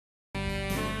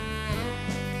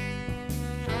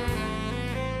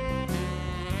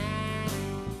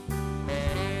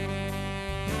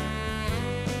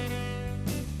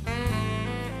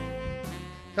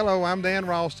Hello, I'm Dan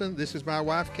Raulston. This is my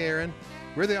wife, Karen.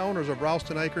 We're the owners of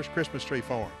Raulston Acres Christmas Tree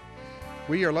Farm.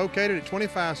 We are located at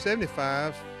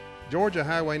 2575 Georgia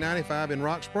Highway 95 in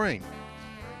Rock Spring.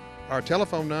 Our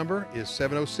telephone number is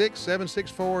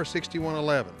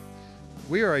 706-764-6111.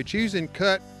 We are a choose and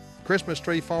cut Christmas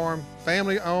tree farm,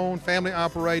 family owned, family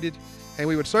operated, and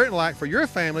we would certainly like for your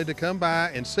family to come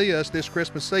by and see us this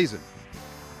Christmas season.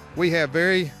 We have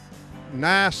very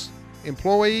nice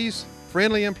employees,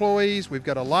 friendly employees. We've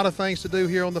got a lot of things to do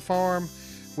here on the farm.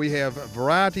 We have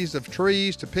varieties of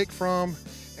trees to pick from,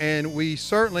 and we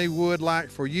certainly would like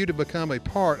for you to become a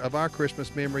part of our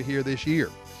Christmas memory here this year.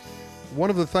 One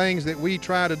of the things that we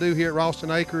try to do here at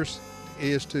Raulston Acres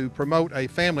is to promote a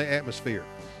family atmosphere.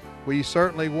 We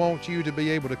certainly want you to be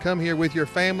able to come here with your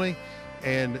family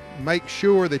and make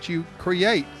sure that you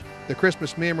create the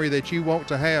Christmas memory that you want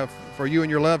to have for you and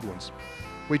your loved ones.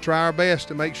 We try our best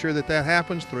to make sure that that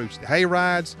happens through hay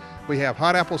rides. We have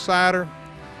hot apple cider.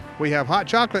 We have hot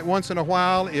chocolate once in a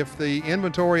while if the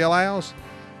inventory allows.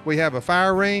 We have a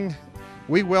fire ring.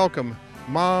 We welcome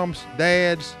moms,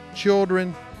 dads,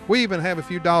 children. We even have a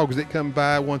few dogs that come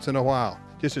by once in a while.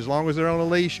 Just as long as they're on a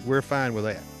leash, we're fine with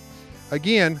that.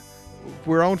 Again,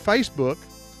 we're on Facebook,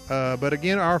 but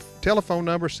again, our telephone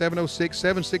number is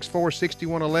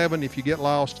 706-764-6111 if you get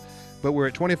lost. But we're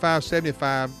at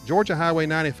 2575 Georgia Highway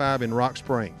 95 in Rock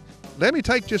Spring. Let me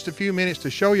take just a few minutes to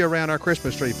show you around our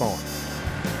Christmas tree farm.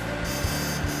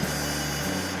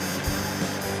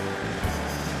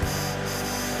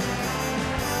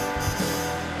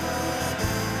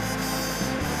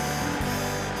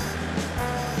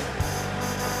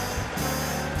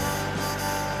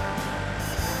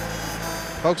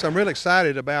 Folks, I'm really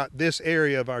excited about this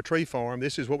area of our tree farm.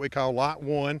 This is what we call Lot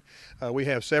 1. We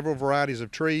have several varieties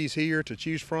of trees here to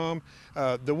choose from.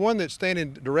 The one that's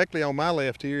standing directly on my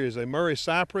left here is a Murray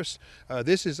cypress.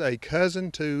 This is a cousin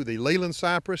to the Leland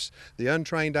cypress. The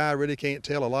untrained eye really can't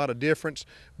tell a lot of difference,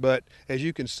 but as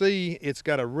you can see, it's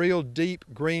got a real deep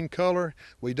green color.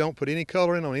 We don't put any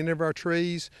coloring on any of our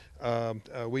trees.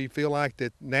 We feel like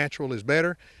that natural is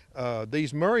better.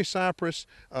 These Murray cypress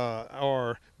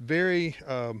are very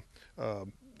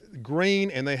green,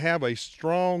 and they have a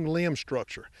strong limb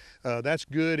structure. That's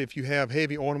good if you have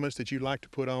heavy ornaments that you'd like to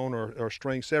put on, or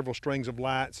several strings of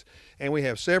lights. And we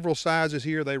have several sizes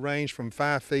here. They range from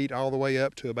 5 feet all the way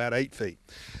up to about 8 feet.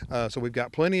 So we've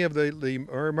got plenty of the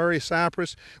Murray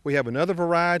cypress. We have another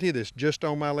variety that's just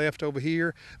on my left over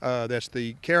here. That's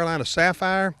the Carolina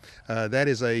sapphire. That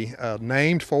is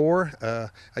named for a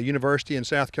university in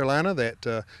South Carolina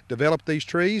that developed these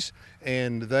trees,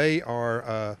 and they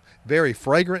are very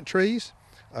fragrant trees.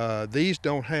 These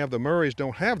don't have, the Murrays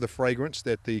don't have the fragrance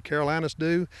that the Carolinas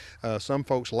do. Some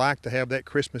folks like to have that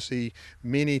Christmassy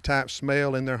mini type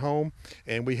smell in their home,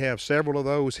 and we have several of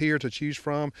those here to choose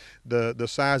from. The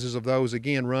sizes of those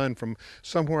again run from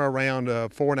somewhere around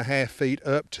 4.5 feet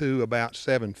up to about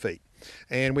 7 feet.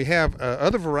 And we have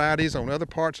other varieties on other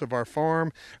parts of our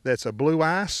farm. That's a blue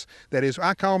ice. That is,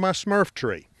 I call my Smurf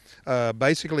tree.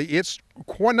 Basically, it's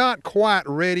not quite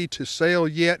ready to sell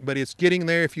yet, but it's getting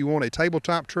there if you want a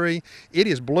tabletop tree. It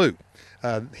is blue,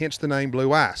 hence the name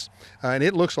blue ice. And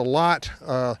it looks a lot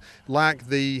like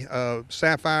the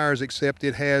sapphires, except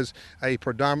it has a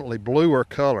predominantly bluer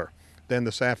color than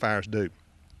the sapphires do.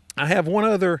 I have one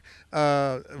other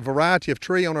variety of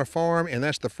tree on our farm, and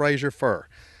that's the Fraser fir.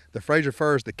 The Fraser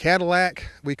fir is the Cadillac,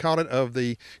 we call it, of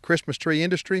the Christmas tree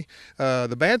industry.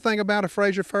 The bad thing about a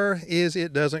Fraser fir is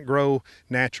it doesn't grow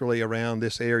naturally around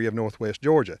this area of northwest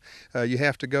Georgia. You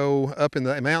have to go up in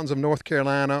the mountains of North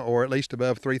Carolina, or at least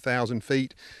above 3,000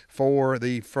 feet, for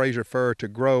the Fraser fir to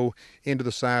grow into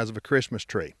the size of a Christmas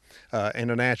tree in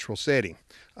a natural setting.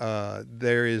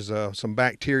 There is some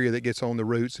bacteria that gets on the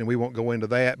roots, and we won't go into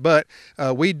that, but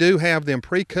we do have them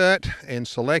pre-cut and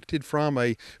selected from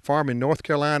a farm in North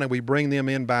Carolina. We bring them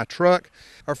in by truck.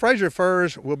 Our Fraser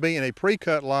firs will be in a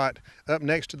pre-cut lot up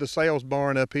next to the sales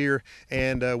barn up here,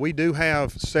 and we do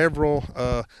have several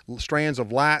strands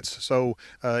of lights, so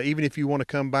even if you want to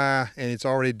come by and it's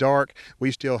already dark, we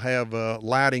still have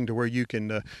lighting to where you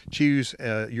can choose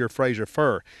your Fraser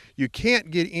fir. You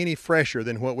can't get any fresher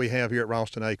than what we have here at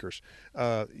Raulston Acres.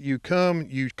 You come,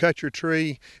 you cut your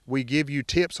tree, we give you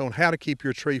tips on how to keep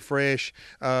your tree fresh.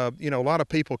 You know, a lot of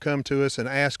people come to us and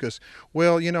ask us,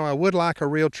 well, you know, I would like a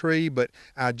real tree, but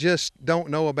I just don't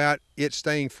know about it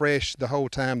staying fresh the whole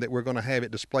time that we're going to have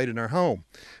it displayed in our home.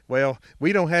 Well,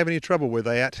 we don't have any trouble with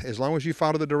that. As long as you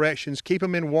follow the directions, keep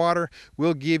them in water.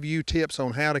 We'll give you tips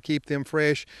on how to keep them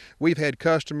fresh. We've had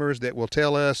customers that will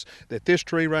tell us that this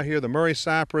tree right here, the Murray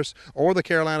cypress or the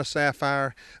Carolina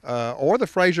sapphire or the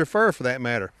Fraser fir for that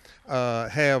matter,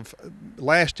 have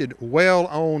lasted well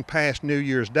on past New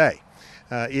Year's Day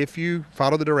if you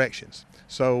follow the directions.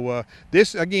 So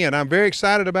this, again, I'm very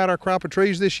excited about our crop of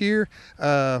trees this year.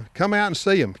 Come out and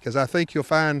see them, because I think you'll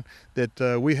find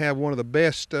that we have one of the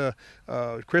best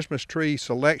Christmas tree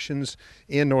selections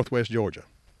in Northwest Georgia.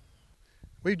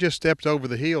 We've just stepped over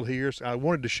the hill here, so I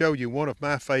wanted to show you one of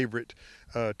my favorite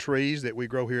trees that we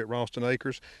grow here at Raulston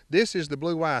Acres. This is the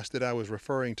blue ice that I was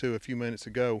referring to a few minutes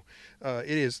ago. It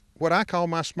is what I call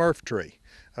my Smurf tree.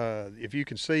 If you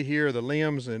can see here, the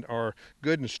limbs are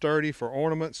good and sturdy for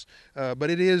ornaments, but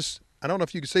it is, I don't know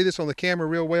if you can see this on the camera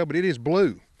real well, but it is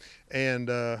blue. And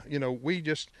you know, we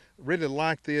just really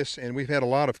like this, and we've had a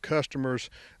lot of customers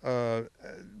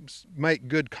make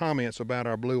good comments about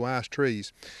our blue ice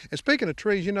trees. And speaking of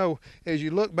trees, you know, as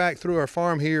you look back through our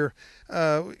farm here,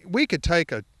 we could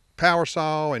take a power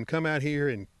saw and come out here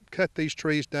and cut these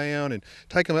trees down and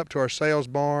take them up to our sales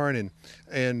barn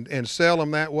and sell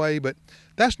them that way, but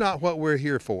that's not what we're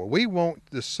here for. We want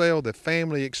to sell the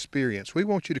family experience. We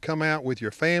want you to come out with your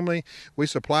family. We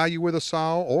supply you with a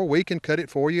saw, or we can cut it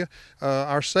for you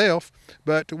ourselves,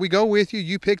 but we go with you.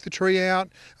 You pick the tree out.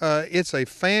 It's a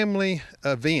family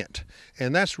event,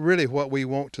 and that's really what we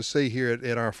want to see here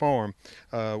at our farm.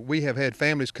 We have had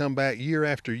families come back year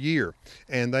after year,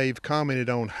 and they've commented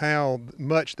on how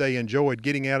much they enjoyed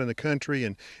getting out in the country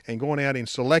and going out and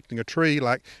selecting a tree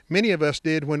like many of us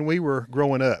did when we were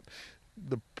growing up.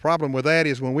 The problem with that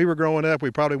is when we were growing up, we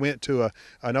probably went to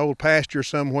an old pasture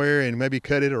somewhere and maybe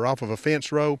cut it, or off of a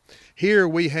fence row. Here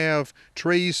we have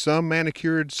trees, some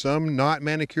manicured, some not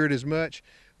manicured as much,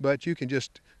 but you can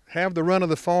just have the run of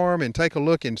the farm and take a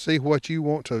look and see what you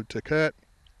want to cut,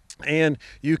 and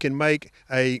you can make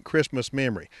a Christmas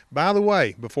memory. By the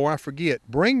way, before I forget,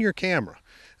 bring your camera.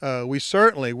 We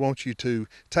certainly want you to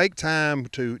take time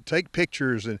to take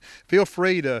pictures, and feel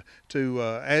free to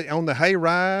on the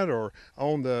hayride or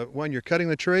on when you're cutting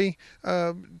the tree,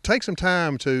 take some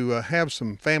time to have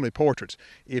some family portraits.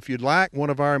 If you'd like, one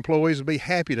of our employees would be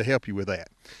happy to help you with that.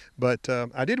 But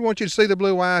I did want you to see the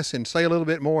blue ice and say a little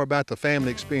bit more about the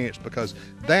family experience, because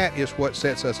that is what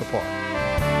sets us apart.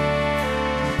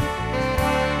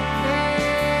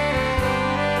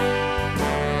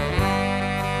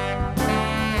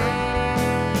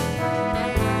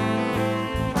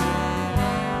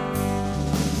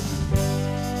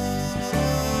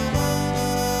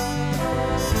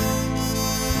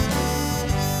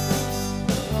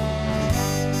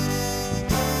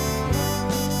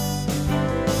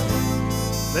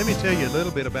 Let me tell you a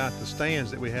little bit about the stands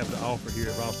that we have to offer here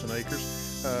at Raulston Acres.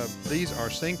 These are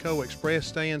Cinco Express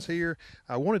stands here.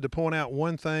 I wanted to point out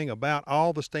one thing about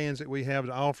all the stands that we have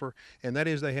to offer, and that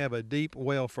is they have a deep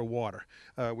well for water.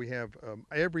 We have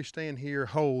every stand here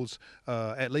holds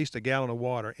at least a gallon of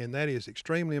water, and that is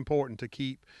extremely important to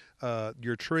keep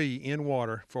your tree in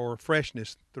water for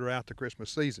freshness throughout the Christmas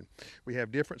season. We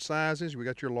have different sizes. We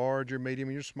got your large, your medium,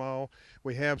 and your small.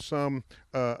 We have some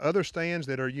other stands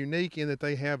that are unique in that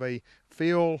they have a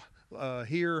fill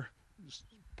here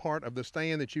part of the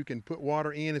stand that you can put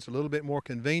water in. It's a little bit more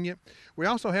convenient. We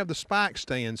also have the spike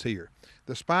stands here.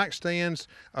 The spike stands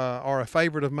are a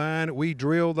favorite of mine. We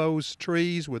drill those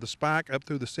trees with a spike up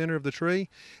through the center of the tree,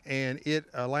 and it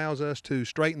allows us to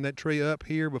straighten that tree up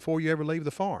here before you ever leave the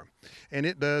farm. And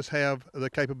it does have the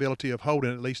capability of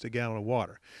holding at least a gallon of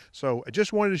water. So I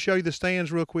just wanted to show you the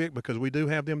stands real quick, because we do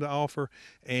have them to offer,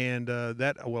 and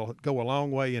that will go a long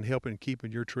way in helping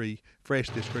keeping your tree fresh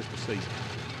this Christmas season.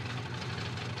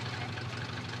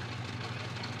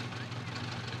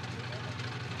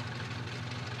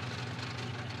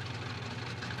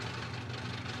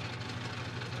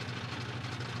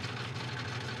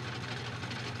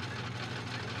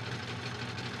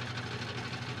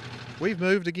 We've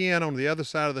moved again on the other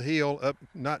side of the hill, up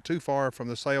not too far from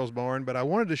the sales barn, but I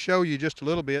wanted to show you just a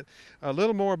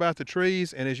little more about the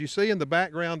trees. And as you see in the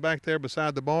background back there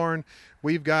beside the barn,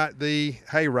 we've got the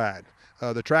hayride,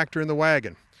 the tractor and the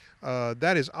wagon.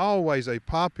 That is always a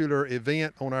popular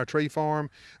event on our tree farm.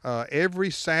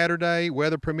 Every Saturday,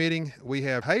 weather permitting, we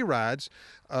have hay rides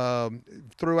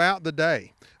throughout the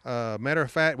day. Matter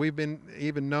of fact, we've been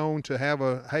even known to have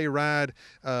a hayride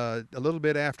a little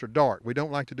bit after dark. We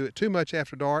don't like to do it too much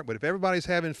after dark, but if everybody's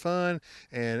having fun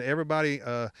and everybody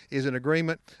is in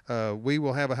agreement, we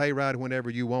will have a hayride whenever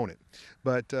you want it.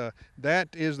 But that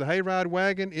is the hayride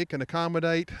wagon. It can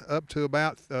accommodate up to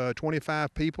about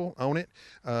 25 people on it.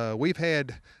 We've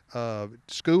had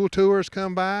school tours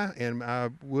come by, and I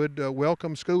would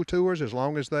welcome school tours as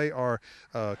long as they are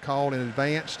called in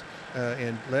advance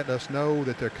and let us know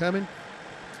that they're coming.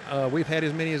 We've had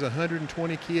as many as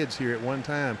 120 kids here at one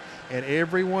time, and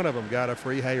every one of them got a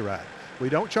free hayride. We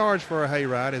don't charge for a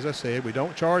hayride, as I said. We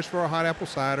don't charge for a hot apple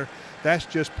cider. That's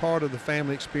just part of the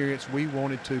family experience we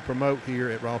wanted to promote here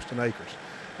at Raulston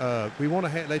Acres. We want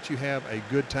to let you have a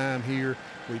good time here.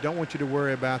 We don't want you to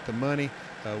worry about the money.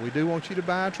 We do want you to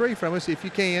buy a tree from us if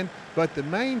you can, but the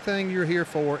main thing you're here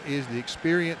for is the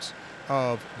experience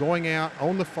of going out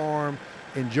on the farm,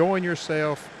 enjoying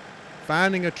yourself,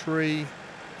 finding a tree,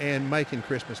 and making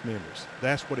Christmas memories.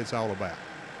 That's what it's all about.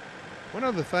 One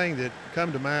other thing that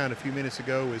come to mind a few minutes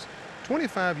ago is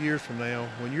 25 years from now,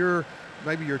 when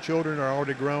maybe your children are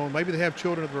already grown, maybe they have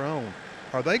children of their own,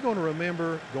 are they going to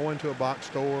remember going to a box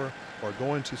store or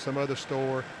going to some other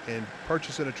store and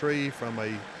purchasing a tree from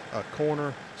a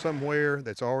corner somewhere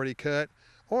that's already cut?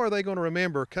 Or are they going to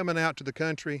remember coming out to the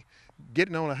country,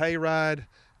 getting on a hayride,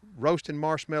 roasting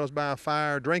marshmallows by a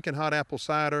fire, drinking hot apple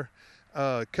cider,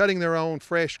 cutting their own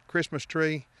fresh Christmas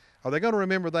tree? Are they going to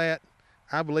remember that?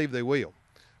 I believe they will.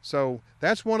 So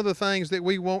that's one of the things that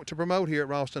we want to promote here at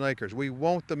Raulston Acres. We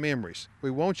want the memories.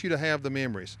 We want you to have the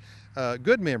memories,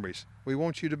 good memories. We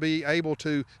want you to be able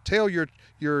to tell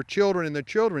your children and their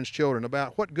children's children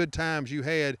about what good times you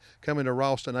had coming to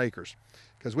Raulston Acres,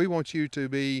 because we want you to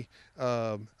be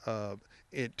to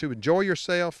enjoy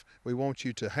yourself. We want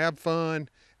you to have fun,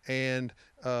 and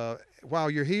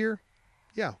while you're here,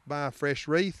 yeah, buy a fresh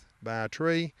wreath, buy a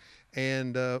tree,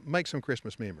 and make some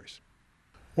Christmas memories.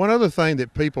 One other thing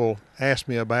that people ask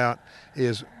me about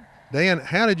is, Dan,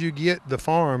 how did you get the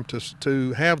farm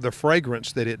to have the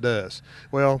fragrance that it does?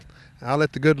 Well, I'll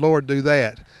let the good Lord do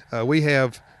that. We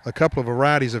have a couple of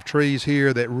varieties of trees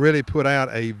here that really put out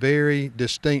a very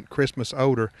distinct Christmas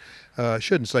odor.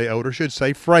 Shouldn't say odor, should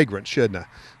say fragrance, shouldn't I?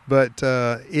 But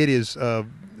it is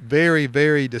very,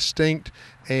 very distinct.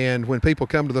 And when people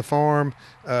come to the farm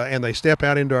and they step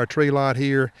out into our tree lot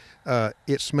here,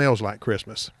 it smells like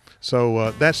Christmas.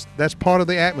 So that's part of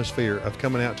the atmosphere of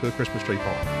coming out to a Christmas tree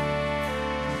farm.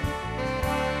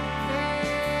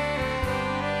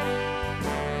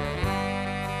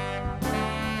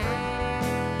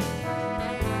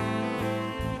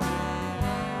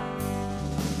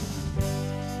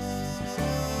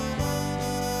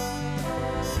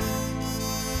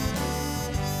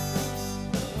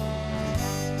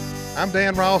 I'm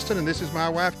Dan Raulston, and this is my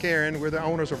wife Karen. We're the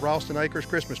owners of Raulston Acres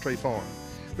Christmas Tree Farm.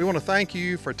 We want to thank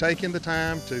you for taking the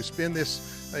time to spend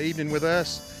this evening with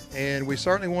us, and we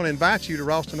certainly want to invite you to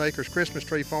Raulston Acres Christmas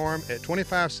Tree Farm at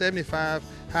 2575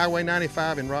 Highway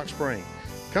 95 in Rock Spring.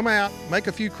 Come out, make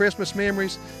a few Christmas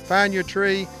memories, find your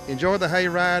tree, enjoy the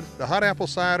hayride, the hot apple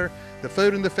cider, the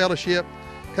food and the fellowship.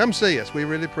 Come see us. We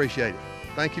really appreciate it.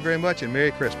 Thank you very much, and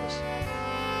Merry Christmas.